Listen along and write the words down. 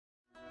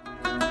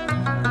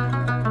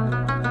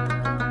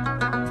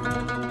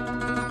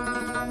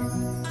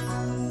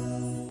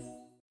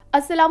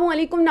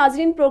अस्सलामुअलैकुम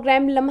नाजरीन,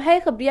 प्रोग्राम लम्हा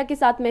खबरिया के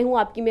साथ मैं हूं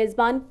आपकी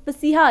मेज़बान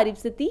फसीहा आरिफ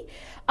सती।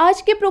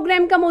 आज के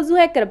प्रोग्राम का मौजू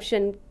है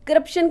करप्शन।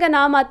 करप्शन का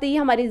नाम आते ही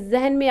हमारे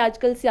जहन में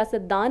आजकल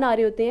सियासतदान आ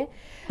रहे होते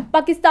हैं।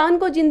 पाकिस्तान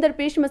को जिन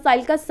दरपेश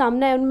मसाइल का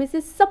सामना है उनमें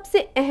से सबसे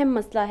अहम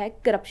मसला है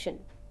करप्शन,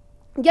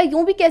 या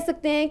यूं भी कह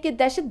सकते हैं कि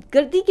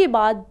दहशतगर्दी के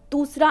बाद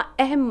दूसरा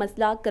अहम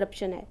मसला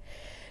करप्शन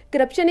है।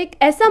 करप्शन एक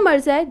ऐसा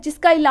मर्ज है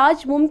जिसका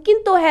इलाज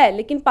मुमकिन तो है,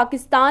 लेकिन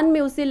पाकिस्तान में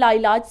उसे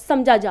लाइलाज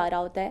समझा जा रहा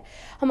होता है।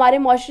 हमारे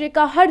माशरे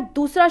का हर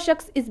दूसरा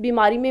शख्स इस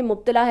बीमारी में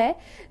मुब्तला है।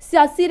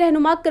 सियासी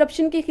रहनुमा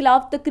करप्शन के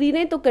खिलाफ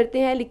तकरीरें तो करते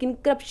हैं, लेकिन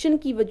करप्शन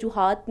की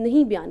वजूहात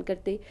नहीं बयान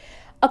करते।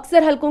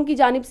 अक्सर हलकों की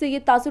जानिब से ये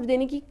तासुर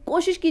देने की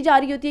कोशिश की जा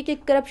रही होती है कि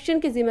करप्शन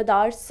के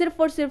जिम्मेदार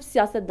सिर्फ और सिर्फ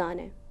सियासतदान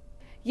हैं।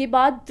 ये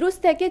बात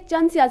दुरुस्त है कि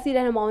चंद सियासी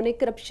रहनुमाओं ने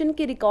करप्शन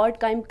के रिकॉर्ड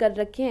कायम कर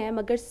रखे हैं,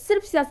 मगर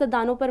सिर्फ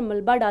सियासतदानों पर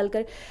मलबा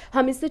डालकर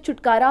हम इससे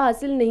छुटकारा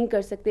हासिल नहीं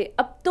कर सकते।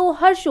 अब तो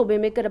हर शोबे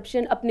में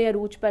करप्शन अपने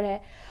अरूज पर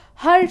है।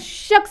 हर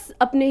शख्स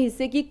अपने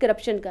हिस्से की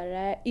करप्शन कर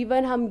रहा है।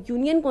 इवन हम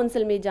यूनियन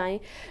कौंसिल में जाएं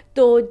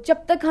तो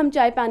जब तक हम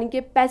चाय पानी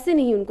के पैसे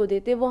नहीं उनको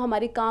देते, वो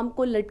हमारे काम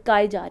को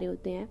लटकाए जा रहे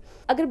होते हैं।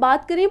 अगर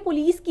बात करें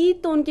पुलिस की,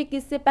 तो उनके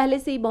किस्से पहले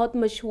से ही बहुत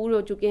मशहूर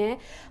हो चुके हैं।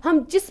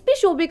 हम जिस भी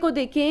शोबे को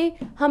देखें,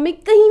 हमें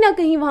कहीं ना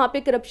कहीं वहाँ पे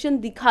करप्शन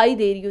दिखाई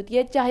दे रही होती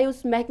है, चाहे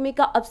उस महकमे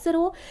का अफसर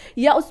हो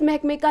या उस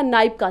महकमे का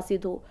नायब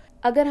कासिद हो।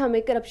 अगर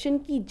हमें करप्शन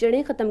की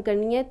जड़ें ख़त्म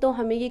करनी है तो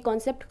हमें ये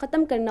कॉन्सेप्ट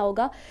ख़त्म करना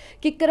होगा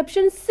कि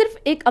करप्शन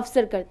सिर्फ एक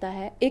अफसर करता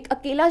है। एक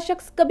अकेला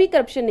शख्स कभी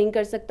करप्शन नहीं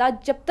कर सकता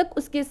जब तक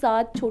उसके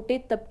साथ छोटे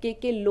तबके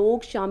के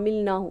लोग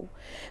शामिल ना हो।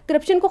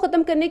 करप्शन को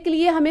ख़त्म करने के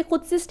लिए हमें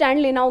खुद से स्टैंड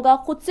लेना होगा,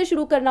 खुद से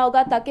शुरू करना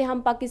होगा, ताकि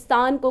हम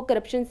पाकिस्तान को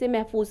करप्शन से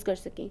महफूज कर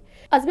सकें।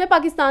 अज़्म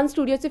पाकिस्तान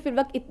स्टूडियो से फिर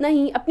वक्त इतना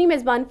ही। अपनी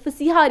मेज़बान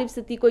फसीहा आरिफ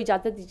सती को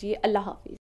इजाज़त दीजिए। अल्लाह हाफिज़।